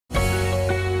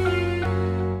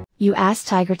You ask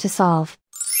Tiger to solve.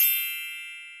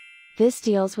 This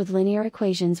deals with linear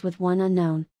equations with one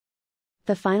unknown.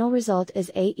 The final result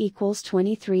is a equals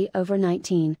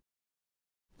 23/19.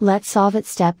 Let's solve it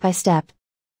step by step.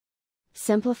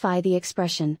 Simplify the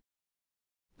expression.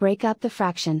 Break up the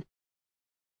fraction.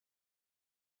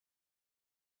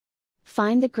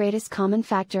 Find the greatest common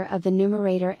factor of the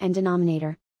numerator and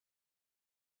denominator.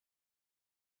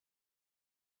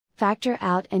 Factor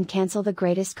out and cancel the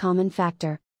greatest common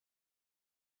factor.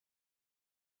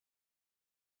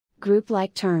 Group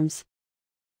like terms.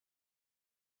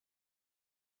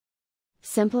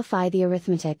 Simplify the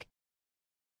arithmetic.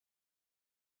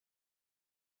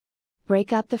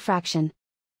 Break up the fraction.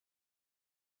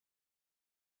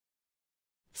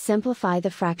 Simplify the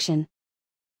fraction.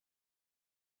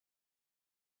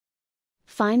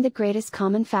 Find the greatest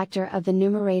common factor of the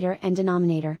numerator and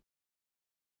denominator.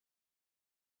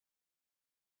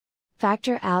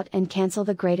 Factor out and cancel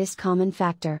the greatest common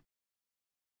factor.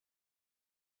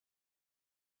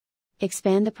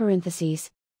 Expand the parentheses.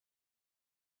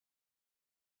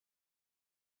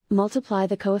 Multiply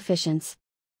the coefficients.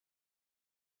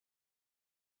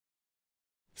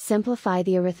 Simplify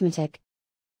the arithmetic.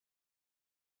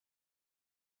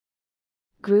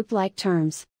 Group like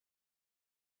terms.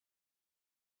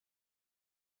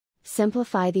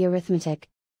 Simplify the arithmetic.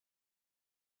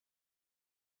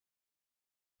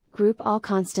 Group all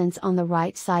constants on the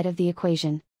right side of the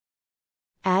equation.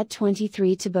 Add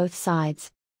 23 to both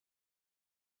sides.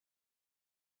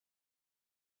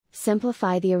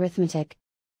 Simplify the arithmetic.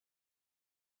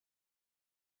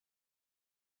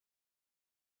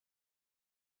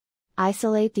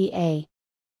 Isolate the a.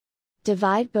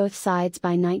 Divide both sides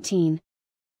by 19.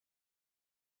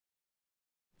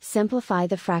 Simplify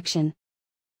the fraction.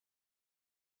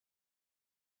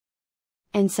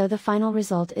 And so the final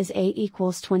result is a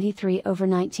equals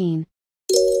 23/19.